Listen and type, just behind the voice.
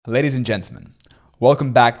Ladies and gentlemen,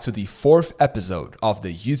 welcome back to the fourth episode of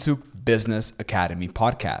the YouTube Business Academy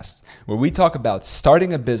podcast, where we talk about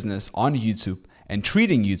starting a business on YouTube and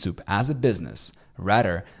treating YouTube as a business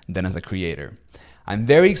rather than as a creator. I'm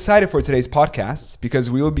very excited for today's podcast because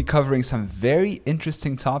we will be covering some very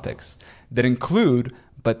interesting topics that include,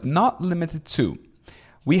 but not limited to,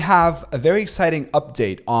 we have a very exciting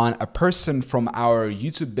update on a person from our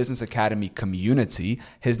YouTube Business Academy community.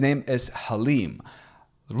 His name is Halim.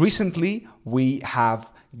 Recently, we have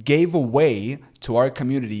gave away to our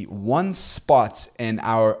community one spot in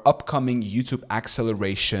our upcoming YouTube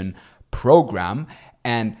Acceleration program,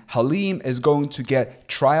 and Halim is going to get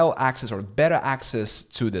trial access or beta access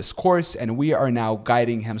to this course, and we are now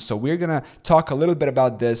guiding him. So we're going to talk a little bit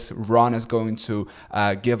about this. Ron is going to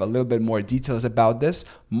give a little bit more details about this.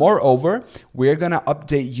 Moreover, we're going to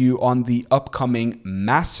update you on the upcoming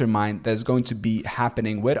mastermind that's going to be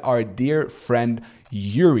happening with our dear friend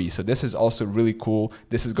Yuri. So this is also really cool.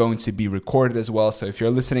 This is going to be recorded as well. So if you're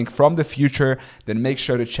listening from the future, then make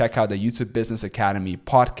sure to check out the YouTube Business Academy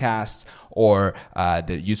podcast or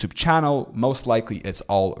the YouTube channel. Most likely it's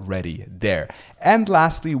already there. And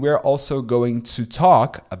lastly, we're also going to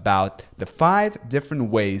talk about the 5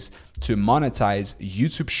 different ways to monetize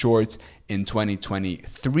YouTube Shorts in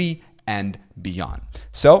 2023 and beyond.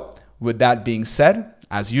 So with that being said,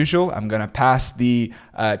 as usual, I'm going to pass the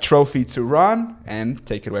trophy to Ron and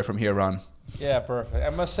take it away from here, Ron. Yeah, perfect. I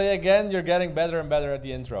must say again, you're getting better and better at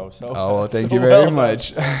the intro. So, oh, well, thank you very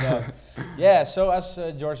much. Yeah, so as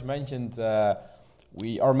George mentioned,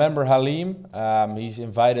 our member Halim, he's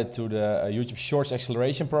invited to the YouTube Shorts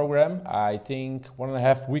Acceleration Program. I think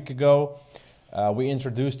 1.5 weeks ago, we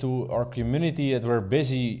introduced to our community that we're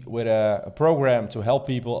busy with a program to help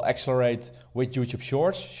people accelerate with YouTube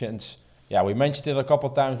Shorts since we mentioned it a couple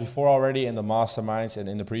of times before already in the masterminds and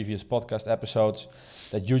in the previous podcast episodes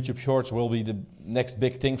that YouTube Shorts will be the next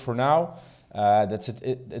big thing for now.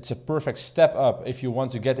 It's a perfect step up if you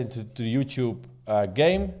want to get into the YouTube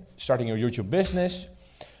game, starting your YouTube business.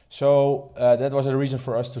 So that was a reason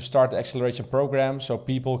for us to start the acceleration program so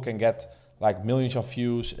people can get like millions of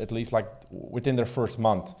views at least like within their first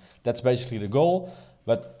month. That's basically the goal.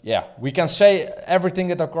 But yeah, we can say everything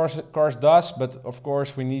that our course does, but of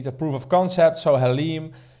course we need a proof of concept. So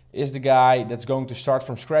Halim is the guy that's going to start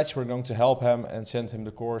from scratch. We're going to help him and send him the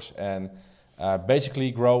course and basically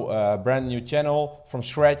grow a brand new channel from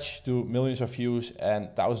scratch to millions of views and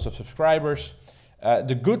thousands of subscribers.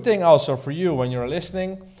 The good thing also for you when you're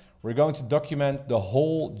listening, we're going to document the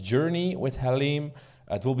whole journey with Halim.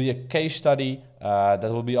 It will be a case study that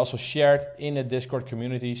will be also shared in the Discord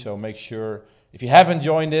community. So make sure, if you haven't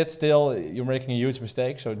joined it still, you're making a huge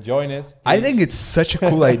mistake, so join it. Please. I think it's such a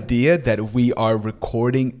cool idea that we are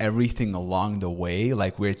recording everything along the way.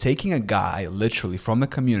 Like we're taking a guy literally from the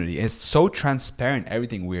community. It's so transparent,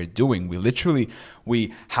 everything we're doing.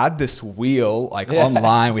 We had this wheel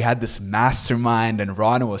online. We had this mastermind and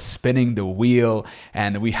Ron was spinning the wheel.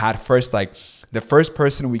 And we had the first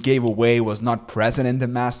person we gave away was not present in the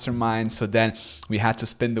mastermind. So then we had to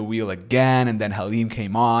spin the wheel again. And then Halim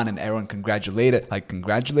came on and everyone congratulated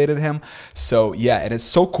him. So yeah, it is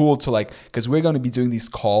so cool to because we're going to be doing these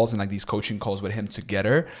calls and these coaching calls with him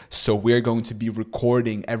together. So we're going to be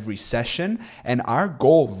recording every session. And our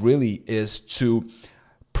goal really is to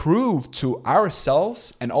prove to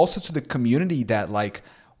ourselves and also to the community that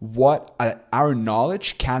what our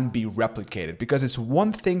knowledge can be replicated, because it's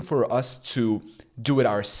one thing for us to do it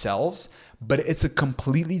ourselves, but it's a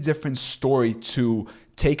completely different story to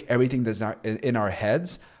take everything that's in our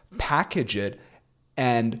heads, package it,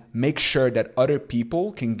 and make sure that other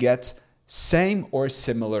people can get same or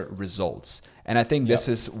similar results. And I think this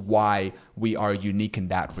is why we are unique in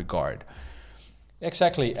that regard.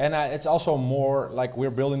 Exactly. And it's also more like we're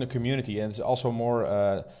building a community, and it's also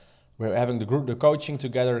more we're having the coaching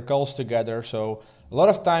together, calls together. So a lot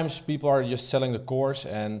of times people are just selling the course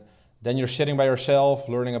and then you're sitting by yourself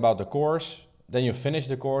learning about the course. Then you finish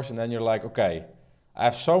the course and then you're like, okay, I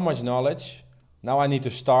have so much knowledge. Now I need to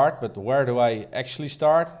start, but where do I actually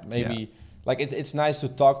start? Maybe it's nice to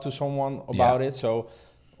talk to someone about it. So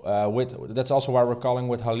that's also why we're calling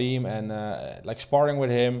with Halim and sparring with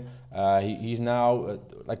him. He's now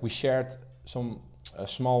we shared some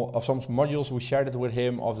modules. We shared it with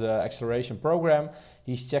him of the acceleration program.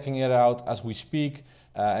 He's checking it out as we speak,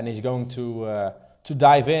 and he's going to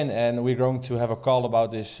dive in. And we're going to have a call about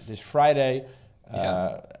this Friday,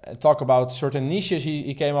 talk about certain niches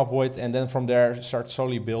he came up with, and then from there start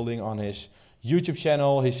slowly building on his YouTube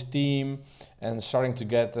channel, his team, and starting to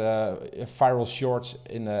get viral shorts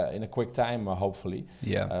in a quick time, hopefully.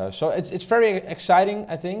 Yeah. So it's very exciting,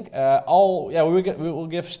 I think. We will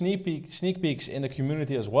give sneak peeks in the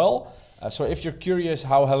community as well. So if you're curious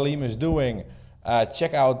how Halim is doing,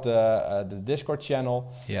 check out the Discord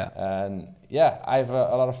channel. Yeah. And yeah, I have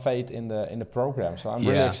a lot of faith in the program. So I'm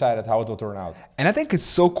really excited how it will turn out. And I think it's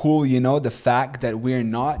so cool, you know, the fact that we're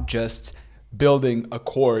not just building a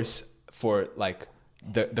course for like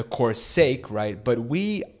the course sake, right? But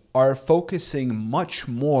we are focusing much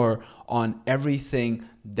more on everything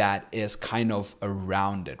that is kind of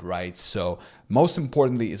around it, right? So most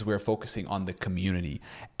importantly is we're focusing on the community.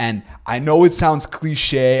 And I know it sounds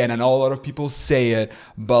cliche and I know a lot of people say it,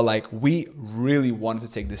 but like we really wanted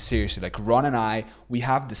to take this seriously. Like Ron and I, we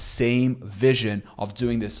have the same vision of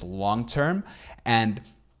doing this long term. And,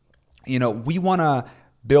 you know, we want to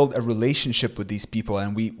build a relationship with these people,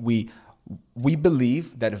 and we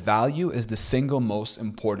believe that value is the single most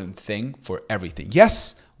important thing for everything.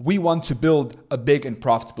 Yes, we want to build a big and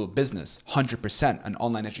profitable business, 100%, an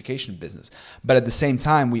online education business. But at the same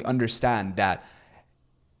time, we understand that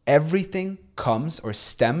everything comes or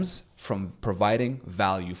stems from providing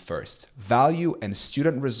value first. Value and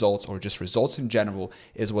student results, or just results in general,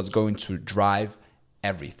 is what's going to drive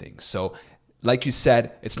everything. So like you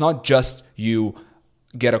said, it's not just you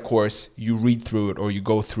get a course, you read through it or you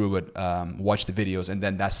go through it, watch the videos, and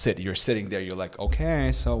then that's it. You're sitting there, you're like,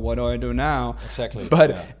 okay, so what do I do now? Exactly.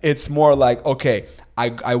 But it's more like, okay,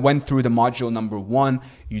 I went through the module number 1,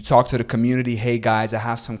 you talk to the community, hey guys, I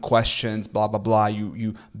have some questions, blah, blah, blah.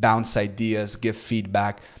 You bounce ideas, give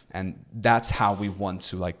feedback, and that's how we want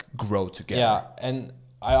to like grow together. Yeah, and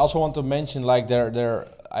I also want to mention like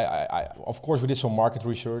I of course we did some market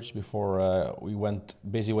research before we went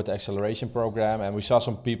busy with the acceleration program, and we saw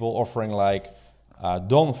some people offering like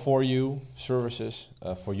done for you services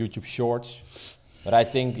for YouTube Shorts. But I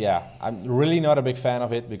think, I'm really not a big fan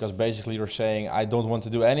of it, because basically you're saying I don't want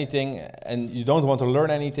to do anything and you don't want to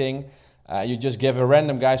learn anything. You just give a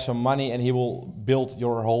random guy some money and he will build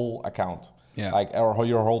your whole account, or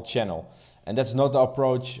your whole channel. And that's not the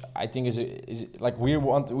approach. I think is like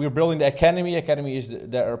we're building the academy. Academy is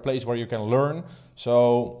the place where you can learn.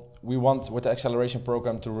 So we want with the acceleration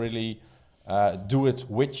program to really do it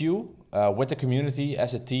with you, with the community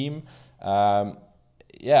as a team.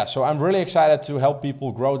 So I'm really excited to help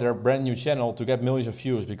people grow their brand new channel to get millions of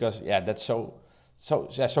views, because that's so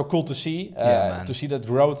cool to see to see that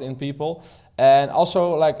growth in people. And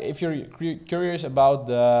also, like, if you're curious about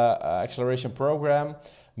the acceleration program,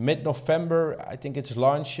 mid-November, I think it's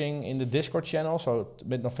launching in the Discord channel. So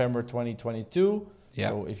mid-November 2022. Yeah.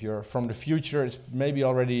 So if you're from the future, it's maybe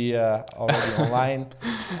already online.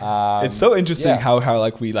 It's so interesting how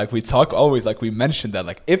we talk always, like we mentioned that,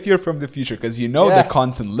 like if you're from the future, because the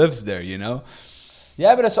content lives there, you know.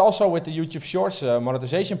 Yeah, but it's also with the YouTube Shorts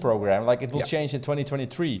monetization program. Like it will change in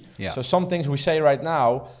 2023. Yeah. So some things we say right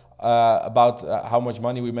now about how much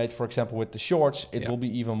money we made, for example, with the shorts, it will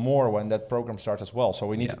be even more when that program starts as well. So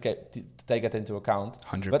we need to take that into account.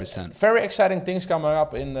 100%. But very exciting things coming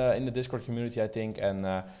up in the Discord community, I think.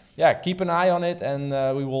 And keep an eye on it, and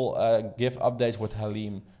we will give updates with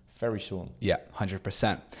Halim very soon. Yeah,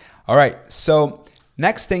 100%. All right. So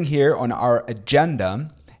next thing here on our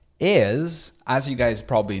agenda is, as you guys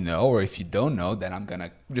probably know, or if you don't know, then I'm going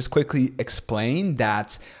to just quickly explain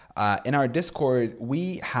that in our Discord,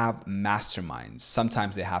 we have masterminds.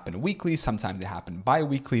 Sometimes they happen weekly, sometimes they happen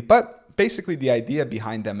bi-weekly, but basically the idea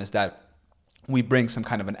behind them is that we bring some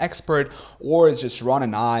kind of an expert, or it's just Ron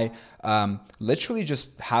and I literally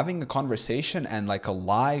just having a conversation and like a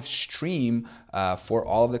live stream for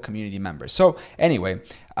all of the community members. So anyway,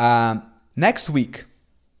 next week,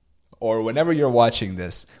 or whenever you're watching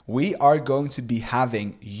this, we are going to be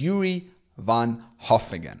having Yuri van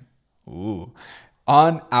Hoffingen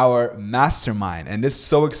on our mastermind. And this is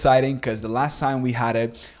so exciting because the last time we had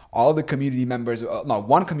it, all the community members,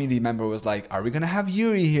 one community member was like, are we going to have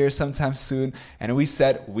Yuri here sometime soon? And we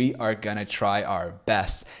said, we are going to try our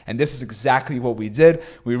best. And this is exactly what we did.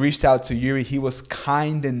 We reached out to Yuri. He was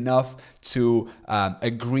kind enough to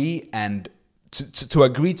agree and to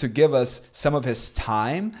agree to give us some of his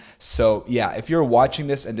time. So if you're watching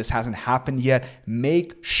this and this hasn't happened yet,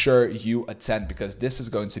 make sure you attend, because this is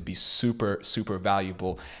going to be super, super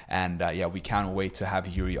valuable. And we can't wait to have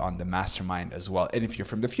Yuri on the mastermind as well. And if you're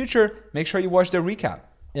from the future, make sure you watch the recap.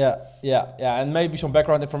 Yeah. And maybe some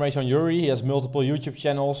background information on Yuri. He has multiple YouTube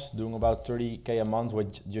channels, doing about 30K a month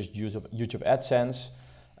with just YouTube AdSense.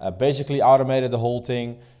 Basically automated the whole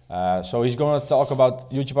thing. So he's going to talk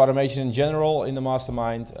about YouTube automation in general in the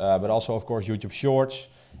mastermind, but also, of course, YouTube Shorts.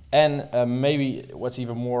 And maybe what's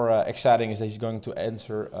even more exciting is that he's going to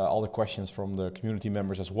answer all the questions from the community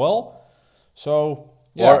members as well. So,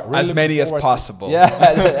 yeah, or really as many as possible. Yeah,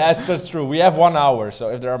 that's true. We have 1 hour, so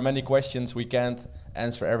if there are many questions, we can't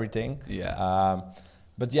answer everything. Yeah.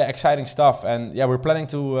 But yeah, exciting stuff. And yeah, we're planning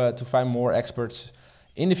to find more experts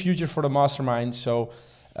in the future for the mastermind. So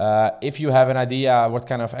if you have an idea what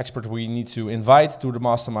kind of expert we need to invite to the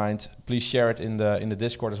mastermind, please share it in the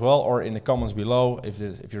Discord as well, or in the comments below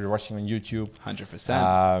if you're watching on YouTube.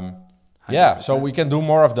 100%. Yeah, so we can do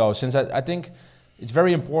more of those, since I think it's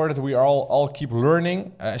very important that we all keep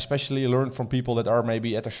learning, especially learn from people that are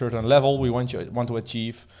maybe at a certain level we want to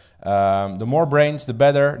achieve. The more brains, the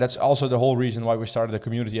better. That's also the whole reason why we started the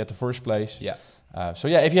community at the first place. Yeah. So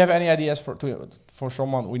yeah, if you have any ideas for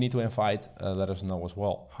someone we need to invite, let us know as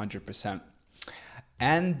well. 100%.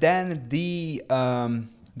 And then the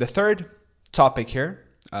third topic here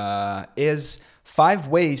is 5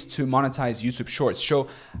 ways to monetize YouTube Shorts.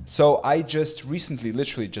 So I just recently,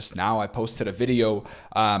 literally just now, I posted a video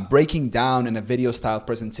breaking down in a video style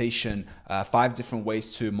presentation 5 different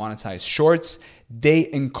ways to monetize Shorts. They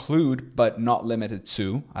include, but not limited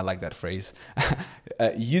to, I like that phrase,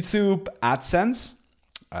 YouTube AdSense,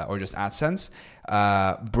 or just AdSense,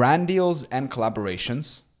 brand deals and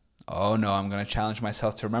collaborations. Oh no, I'm going to challenge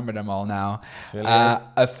myself to remember them all now.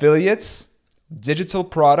 Affiliates, digital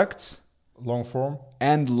products, long form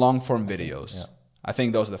videos. Yeah. I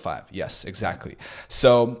think those are the 5. Yes, exactly.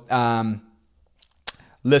 So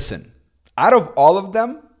listen, out of all of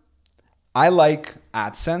them, I like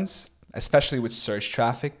AdSense, especially with search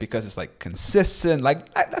traffic, because it's like consistent.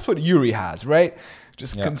 Like that's what Yuri has, right?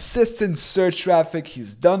 Just consistent search traffic.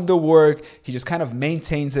 He's done the work. He just kind of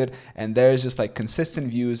maintains it. And there's just like consistent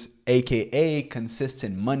views, AKA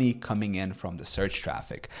consistent money coming in from the search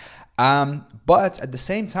traffic. But at the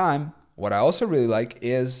same time, what I also really like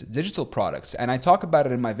is digital products. And I talk about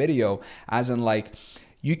it in my video as in like,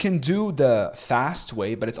 you can do the fast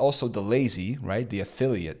way, but it's also the lazy, right? The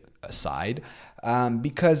affiliate side.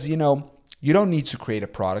 Because, you don't need to create a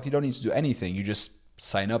product. You don't need to do anything. You just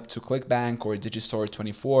sign up to ClickBank or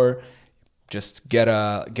Digistore24. Just get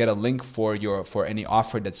a link for any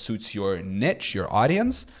offer that suits your niche, your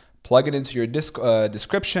audience. Plug it into your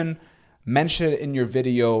description. Mention it in your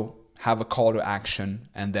video. Have a call to action,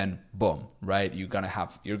 and then boom, right? You're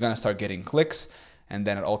gonna start getting clicks, and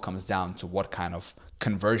then it all comes down to what kind of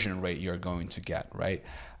conversion rate you're going to get, right?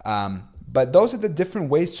 But those are the different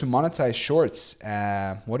ways to monetize Shorts.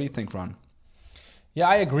 What do you think, Ron? Yeah,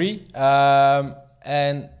 I agree.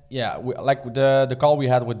 And yeah, like the call we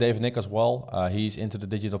had with Dave Nick as well. He's into the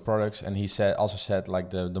digital products, and he also said like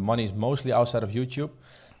the money is mostly outside of YouTube.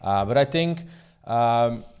 But I think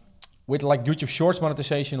with like YouTube Shorts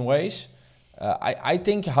monetization ways, I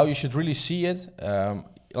think how you should really see it.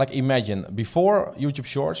 Like imagine before YouTube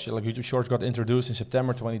Shorts got introduced in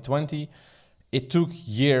September 2020, it took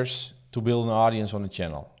years to build an audience on the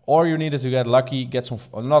channel. Or you needed to get lucky,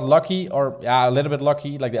 not lucky, or a little bit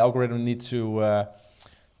lucky, like the algorithm needs to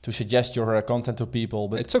suggest your content to people.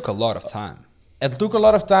 But it took a lot of time. It took a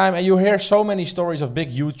lot of time, and you hear so many stories of big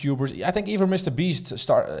YouTubers. I think even Mr. Beast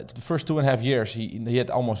the first 2.5 years, he had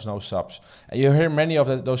almost no subs. And you hear many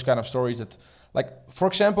of those kind of stories that, like, for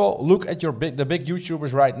example, look at the big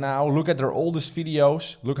YouTubers right now. Look at their oldest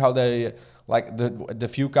videos. Look how they, like, the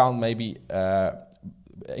view count maybe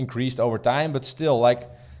increased over time, but still, like,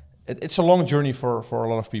 it's a long journey for a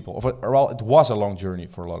lot of people. Well, it was a long journey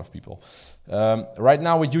for a lot of people. Right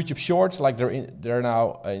now with YouTube Shorts, like they're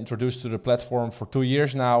now introduced to the platform for 2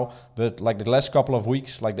 years now, but like the last couple of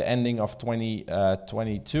weeks, like the ending of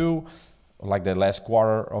 2022, like the last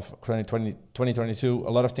quarter of 2022,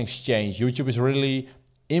 a lot of things changed. YouTube is really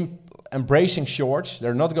embracing Shorts.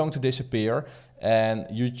 They're not going to disappear, and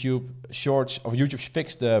YouTube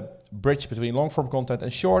fixed the bridge between long form content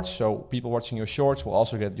and Shorts, so people watching your Shorts will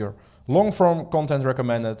also get your long form content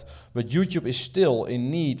recommended. But YouTube is still in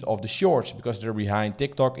need of the Shorts because they're behind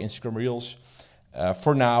TikTok, Instagram Reels.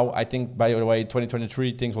 For now, I think, by the way,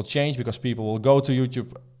 2023 things will change because people will go to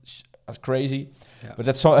YouTube as crazy. Yeah. But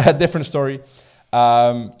that's a different story.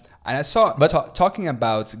 And I saw, talking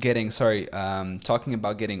about getting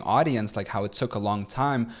audience, like how it took a long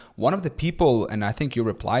time. One of the people, and I think you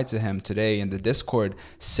replied to him today in the Discord,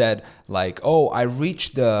 said like, "Oh, I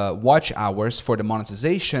reached the watch hours for the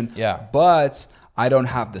monetization, but I don't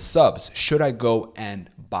have the subs. Should I go and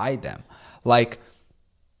buy them?" Like,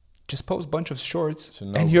 just post a bunch of shorts,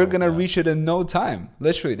 and you're gonna reach it in no time.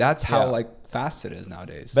 Literally, that's how like fast it is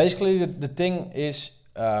nowadays. Basically, the thing is.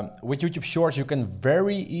 With YouTube Shorts, you can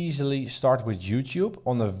very easily start with YouTube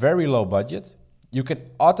on a very low budget. You can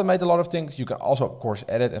automate a lot of things. You can also, of course,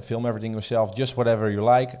 edit and film everything yourself, just whatever you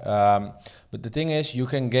like. But the thing is, you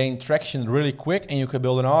can gain traction really quick and you can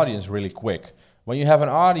build an audience really quick. When you have an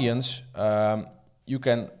audience, you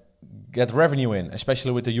can get revenue in,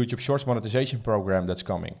 especially with the YouTube Shorts monetization program that's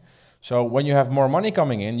coming. So when you have more money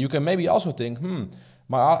coming in, you can maybe also think,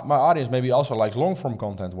 my audience maybe also likes long form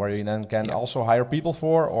content where you then can also hire people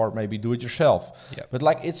for, or maybe do it yourself. Yep. But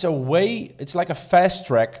like it's like a fast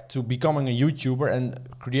track to becoming a YouTuber and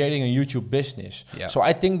creating a YouTube business. Yep. So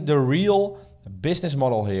I think the real business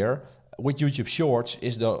model here with YouTube Shorts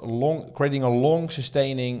is creating a long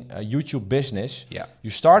sustaining YouTube business. Yeah. You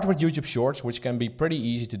start with YouTube Shorts, which can be pretty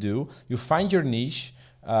easy to do. You find your niche.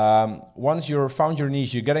 Once you've found your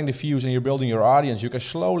niche, you're getting the views and you're building your audience, you can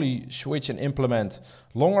slowly switch and implement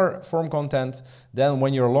longer form content. Then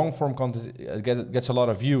when your long form content gets a lot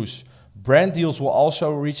of views, brand deals will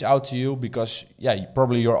also reach out to you because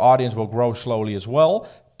probably your audience will grow slowly as well.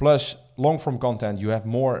 Plus long form content, you have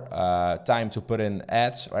more time to put in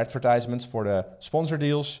ads or advertisements for the sponsor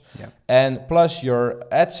deals. Yeah. And plus your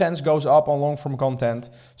AdSense goes up on long form content.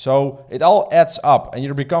 So it all adds up and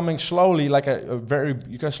you're becoming slowly like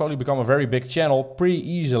you can slowly become a very big channel pretty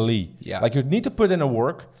easily. Yeah. Like you need to put in the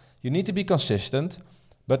work, you need to be consistent,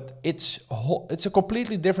 but it's a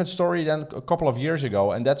completely different story than a couple of years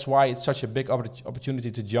ago. And that's why it's such a big opportunity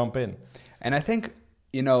to jump in. And I think,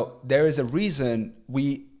 there is a reason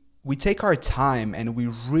we take our time and we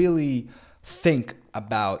really think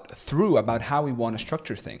about how we want to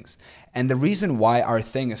structure things. And the reason why our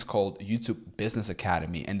thing is called YouTube Business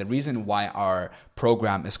Academy and the reason why our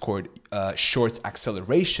program is called Shorts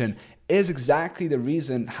Acceleration is exactly the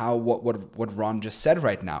reason how what Ron just said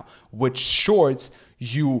right now. With Shorts,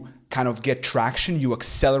 you kind of get traction, you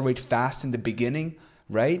accelerate fast in the beginning,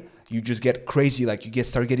 right? You just get crazy, like you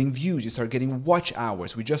start getting views, you start getting watch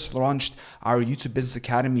hours. We just launched our YouTube Business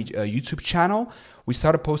Academy YouTube channel. We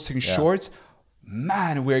started posting shorts.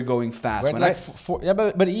 Man, we're going fast.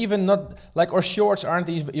 But even not like our shorts aren't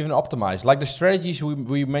even optimized. Like the strategies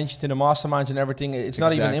we mentioned in the masterminds and everything, it's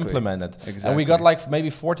not even implemented. Exactly. And we got like maybe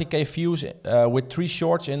 40K views with 3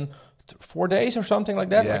 shorts in 4 days or something like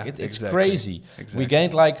that. Yeah, it's crazy. Exactly. We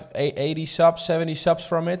gained like 80 subs, 70 subs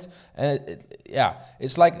from it. And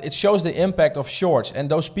it's like it shows the impact of shorts. And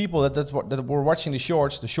those people that were watching the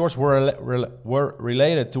shorts were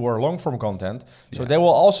related to our long form content. So they will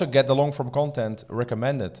also get the long form content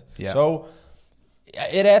recommended. Yeah. So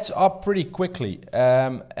it adds up pretty quickly.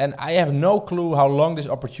 And I have no clue how long this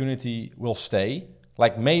opportunity will stay.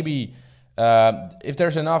 Like maybe if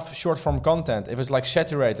there's enough short form content, if it's like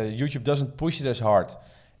saturated, YouTube doesn't push it as hard.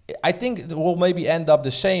 I think it will maybe end up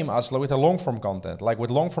the same as with the long form content. Like with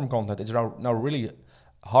long form content, it's now really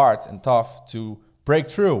hard and tough to break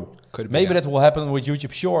through. Maybe that will happen with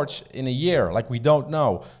YouTube Shorts in a year. Like we don't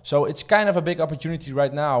know. So it's kind of a big opportunity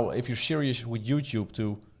right now if you're serious with YouTube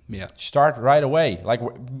to start right away. Like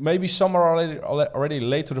maybe some are already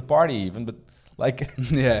late to the party even, but like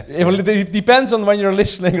it depends on when you're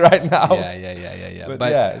listening right now.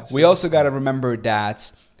 But we also got to remember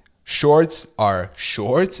that shorts are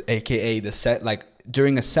shorts, aka the set. Like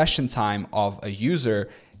during a session time of a user,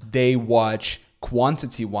 they watch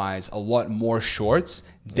quantity wise a lot more shorts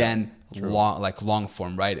than long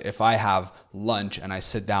form, right? If I have lunch and I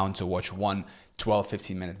sit down to watch one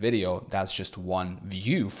 12-15 minute video, that's just one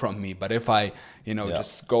view from me. But if I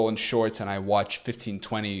just go on shorts and I watch 15,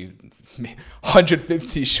 20,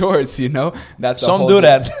 150 shorts, that's some do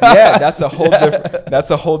that. That's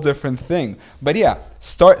a whole different thing. But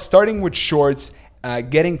starting with shorts,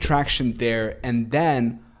 getting traction there,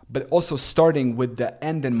 but also starting with the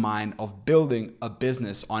end in mind of building a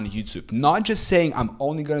business on YouTube. Not just saying I'm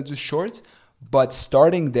only going to do shorts, but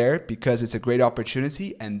starting there because it's a great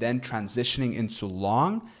opportunity and then transitioning into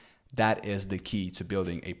long, that is the key to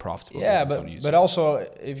building a profitable business on YouTube. But also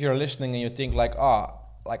if you're listening and you think like,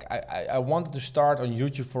 I wanted to start on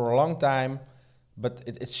YouTube for a long time, but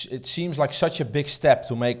it seems like such a big step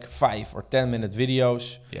to make 5 or 10 minute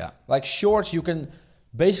videos. Yeah. Like shorts, you can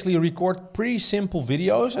basically record pretty simple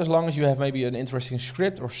videos as long as you have maybe an interesting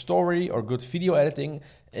script or story or good video editing.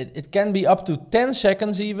 It can be up to 10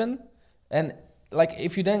 seconds even. And like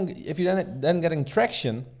if you then getting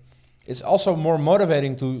traction, it's also more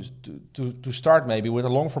motivating to start maybe with a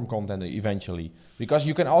long form content eventually, because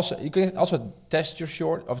you can also test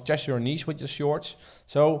your niche with your shorts.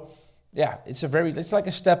 So it's like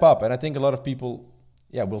a step up, and I think a lot of people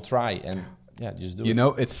will try and just do it.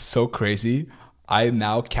 It's so crazy. I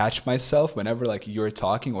now catch myself whenever like you're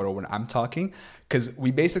talking or when I'm talking, because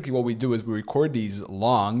what we do is we record these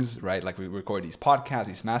longs, right? Like we record these podcasts,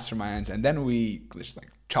 these masterminds, and then we just like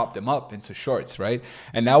chop them up into shorts, right?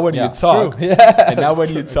 And now when you talk,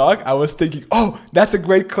 I was thinking, oh, that's a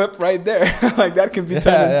great clip right there. Like that can be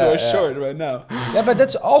turned into a short right now. Yeah, but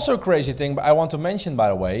that's also a crazy thing. But I want to mention, by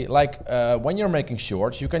the way, like when you're making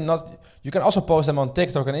shorts, you can also post them on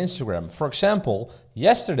TikTok and Instagram. For example,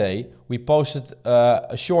 yesterday we posted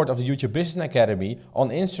a short of the YouTube Business Academy on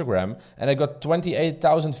Instagram, and I got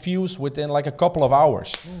 28,000 views within like a couple of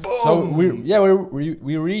hours. Boom. So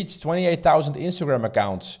we reached 28,000 Instagram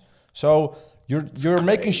accounts. So you're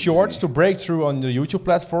making shorts to break through on the YouTube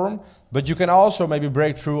platform, but you can also maybe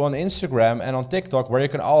break through on Instagram and on TikTok, where you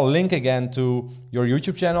can all link again to your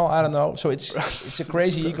YouTube channel. I don't know. So it's a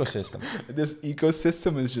crazy ecosystem. This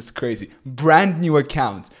ecosystem is just crazy. Brand new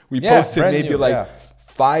accounts. We posted maybe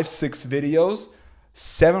 5-6 videos,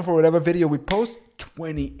 7 for whatever video we post,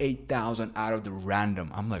 28,000 out of the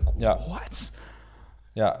random. I'm like, what?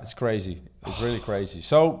 Yeah, it's crazy. It's really crazy.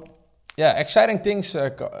 So yeah, exciting things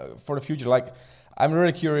for the future. Like, I'm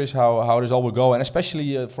really curious how this all will go, and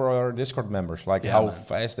especially for our Discord members, like how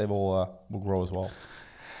fast they will grow as well.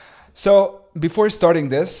 So before starting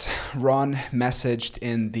this, Ron messaged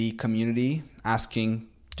in the community asking,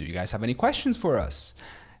 do you guys have any questions for us?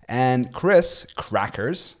 And Chris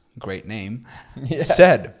Crackers, great name,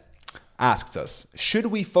 asked us, should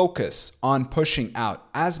we focus on pushing out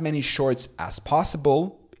as many shorts as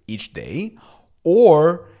possible each day,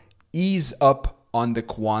 or ease up on the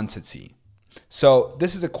quantity? So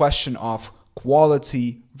this is a question of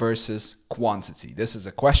quality versus quantity. This is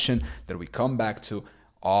a question that we come back to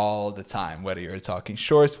all the time, whether you're talking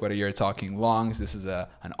shorts, whether you're talking longs. This is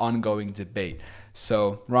an ongoing debate.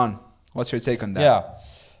 So Ron, what's your take on that?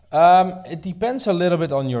 Yeah, it depends a little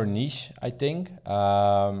bit on your niche, I think.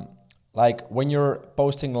 Like when you're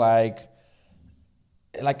posting like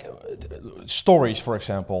stories, for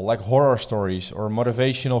example, like horror stories or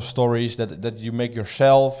motivational stories that you make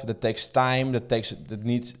yourself, that takes time,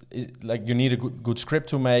 you need a good script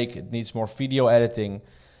to make, it needs more video editing.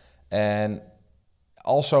 And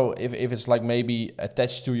also if it's like maybe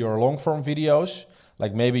attached to your long form videos,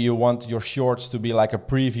 like maybe you want your shorts to be like a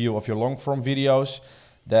preview of your long form videos,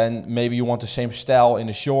 then maybe you want the same style in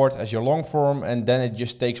the short as your long form, and then it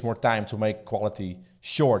just takes more time to make quality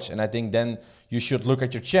shorts. And I think then you should look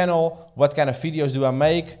at your channel, what kind of videos do I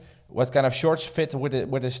make, what kind of shorts fit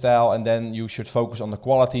with the style, and then you should focus on the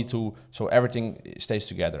quality so everything stays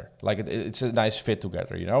together. Like it's a nice fit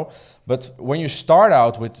together, you know? But when you start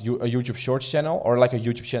out with a YouTube Shorts channel, or like a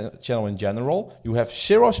YouTube channel in general, you have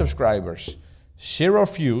 0 subscribers, 0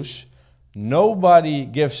 views, nobody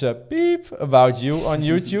gives a beep about you on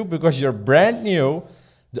YouTube because you're brand new.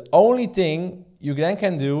 The only thing you then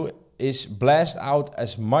can do is blast out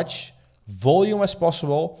as much volume as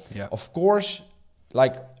possible. Yeah. Of course,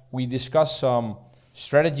 like we discussed some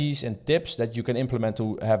strategies and tips that you can implement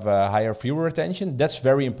to have a higher viewer retention. That's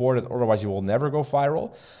very important, otherwise you will never go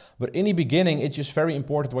viral. But in the beginning, it's just very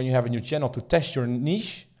important when you have a new channel to test your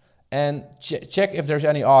niche and check if there's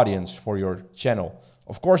any audience for your channel.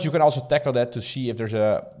 Of course, you can also tackle that to see if there's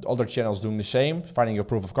other channels doing the same, finding your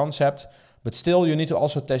proof of concept. But still, you need to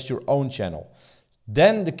also test your own channel.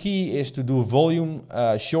 Then the key is to do volume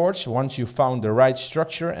shorts. Once you found the right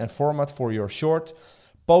structure and format for your short,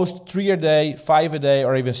 post 3 a day, 5 a day,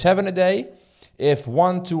 or even 7 a day. If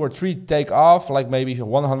 1, 2, or 3 take off, like maybe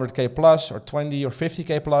 100K plus or 20 or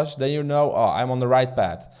 50K plus, then you know, I'm on the right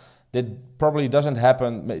path. That probably doesn't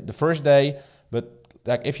happen the first day, but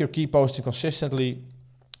like if you keep posting consistently,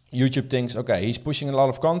 YouTube thinks, okay, he's pushing a lot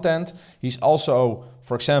of content. He's also,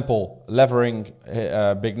 for example,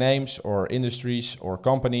 leveraging big names or industries or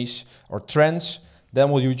companies or trends. Then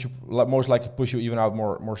will YouTube most likely push you even out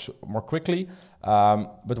more quickly.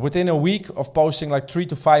 But within a week of posting like 3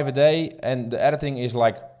 to 5 a day, and the editing is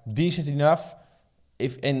like decent enough,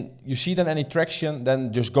 and you see then any traction,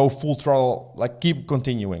 then just go full throttle, like keep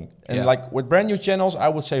continuing. And like with brand new channels, I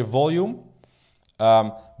would say volume.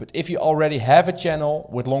 But if you already have a channel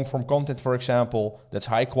with long form content, for example, that's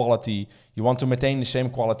high quality, you want to maintain the same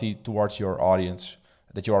quality towards your audience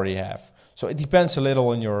that you already have. So it depends a little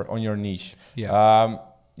on your niche.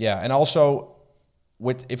 And also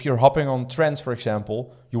if you're hopping on trends, for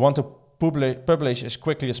example, you want to publish as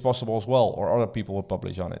quickly as possible as well, or other people will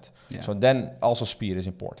publish on it. Yeah. So then also speed is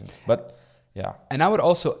important. But yeah. And I would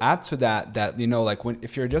also add to that you know, like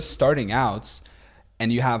if you're just starting out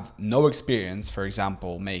and you have no experience, for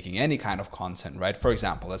example, making any kind of content, right? For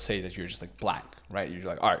example, let's say that you're just like blank, right? You're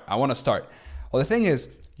like, all right, I want to start. Well, the thing is,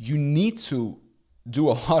 you need to do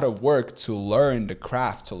a lot of work to learn the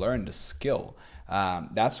craft, to learn the skill.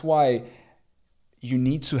 That's why you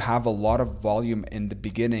need to have a lot of volume in the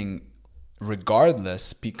beginning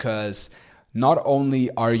regardless, because not only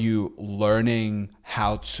are you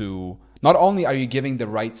giving the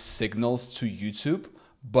right signals to YouTube,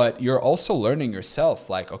 but you're also learning yourself,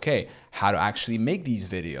 like, okay, how to actually make these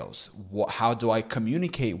videos. How do I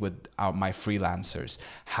communicate with my freelancers?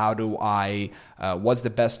 How do I, what's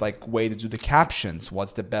the best way to do the captions?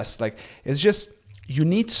 What's the best, it's just, you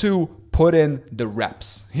need to put in the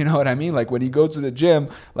reps. You know what I mean? Like when you go to the gym,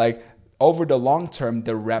 over the long term,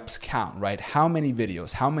 the reps count, right? How many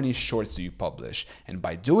videos, how many shorts do you publish? And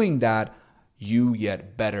by doing that, you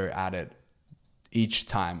get better at it each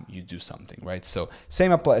time you do something, right? So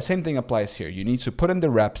same thing applies here. You need to put in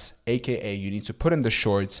the reps, aka you need to put in the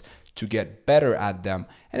shorts to get better at them.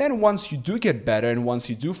 And then once you do get better, and once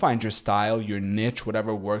you do find your style, your niche,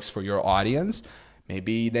 whatever works for your audience,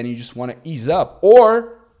 maybe then you just want to ease up.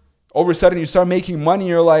 Or over a sudden you start making money,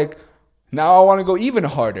 you're like, now I want to go even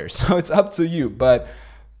harder. So it's up to you. But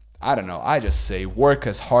I don't know. I just say work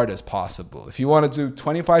as hard as possible. If you want to do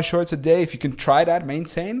 25 shorts a day, if you can try that,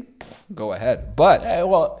 maintain, go ahead. But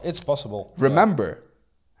it's possible. Remember,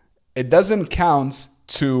 it doesn't count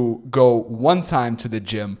to go one time to the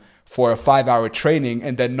gym for a 5-hour training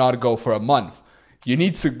and then not go for a month. You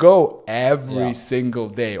need to go every single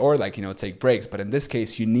day, or take breaks. But in this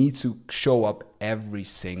case, you need to show up every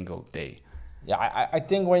single day. Yeah, I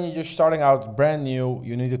think when you're just starting out brand new,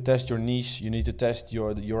 you need to test your niche. You need to test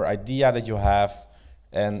your idea that you have,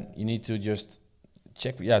 and you need to just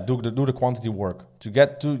check. Yeah, do the quantity work to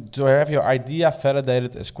get to have your idea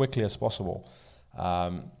validated as quickly as possible.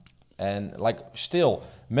 And still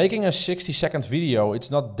making a 60-second video,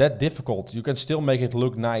 it's not that difficult. You can still make it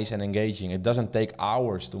look nice and engaging. It doesn't take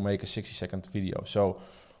hours to make a 60-second video, so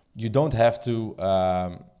you don't have to.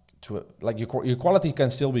 Your quality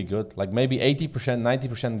can still be good, maybe 80%,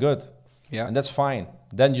 90% good. Yeah. And that's fine.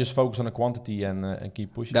 Then just focus on the quantity and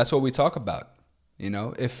keep pushing. That's what we talk about.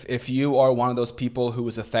 If you are one of those people who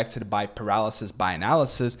is affected by paralysis by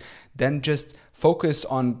analysis, then just focus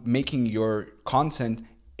on making your content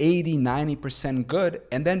 80, 90% good,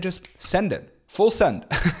 and then just send it. Full send.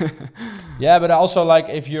 Yeah, but also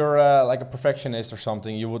if you're a perfectionist or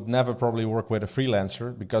something, you would never probably work with a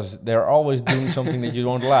freelancer because they're always doing something that you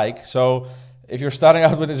don't like. So if you're starting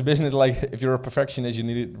out with this business, if you're a perfectionist,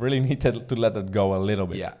 you really need to let that go a little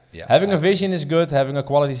bit. Yeah. Having a vision is good. Having a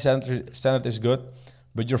quality standard is good,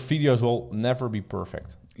 but your videos will never be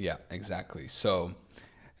perfect. Yeah, exactly. So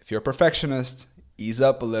if you're a perfectionist, ease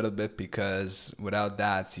up a little bit, because without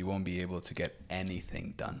that, you won't be able to get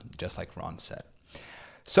anything done, just like Ron said.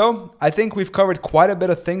 So I think we've covered quite a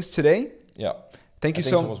bit of things today. Yeah. Thank you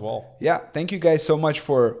so as well. Yeah. Thank you guys so much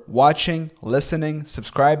for watching, listening,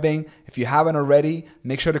 subscribing. If you haven't already,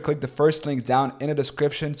 make sure to click the first link down in the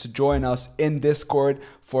description to join us in Discord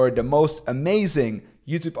for the most amazing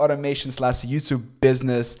YouTube automation / YouTube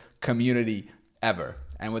business community ever.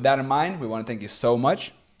 And with that in mind, we want to thank you so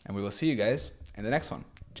much, and we will see you guys in the next one.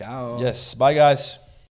 Ciao. Yes. Bye, guys.